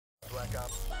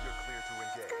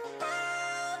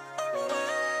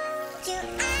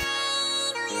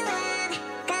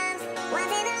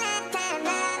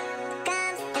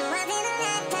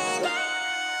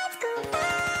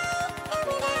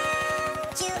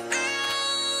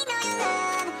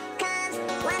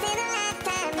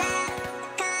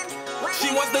She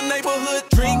was the neighborhood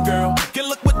dream girl. Get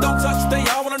look but don't touch, they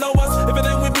all wanna know us. If it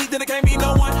ain't with me, then it can't be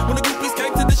no one. When the groupies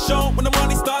came to the show, when the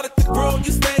money started to grow,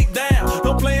 you stayed down,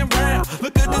 don't play around.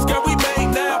 Look at this girl we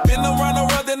made now. Been around the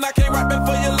world and I can't rap back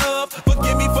for your love.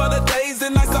 Forgive me for the days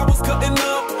and nights I was cutting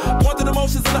up. More than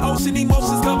emotions in the ocean,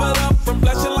 emotions covered up. From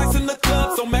flashing lights in the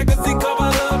club, so magazine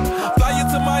covered up. Fly you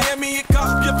to Miami and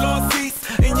cop your floor seats,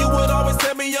 and you would always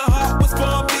tell me your heart was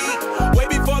for me. Way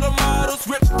before the models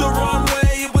ripped the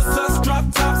runway, it was us drop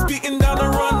tops beating down the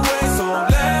runway. So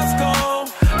let's go,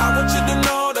 I want you to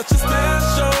know that you're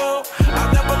special. I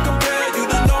never compare you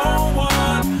to no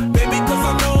one, baby, cause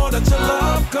I know that your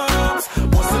love comes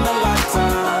once in a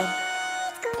lifetime. Love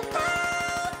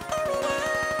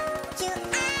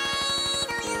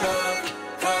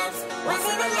comes once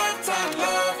in a lifetime.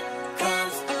 Love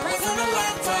comes once in a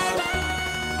lifetime.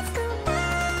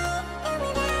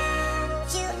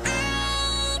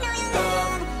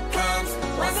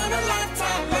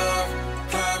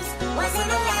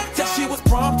 Yeah, she was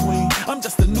prom queen, I'm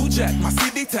just a new jack. My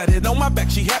CD tatted on my back,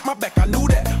 she had my back, I knew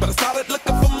that. But I started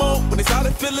looking for more, when they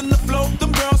started feeling the flow.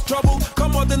 Them girls trouble,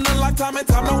 come more than a lifetime, and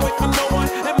time don't wait for no one.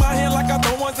 In my hand like I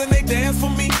throw ones and they dance for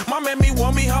me. My man me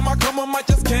want me, how my come on might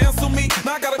just cancel me.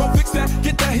 Now I gotta go fix that,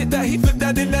 get that, hit that, he flip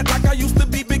that in that like I used to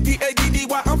be.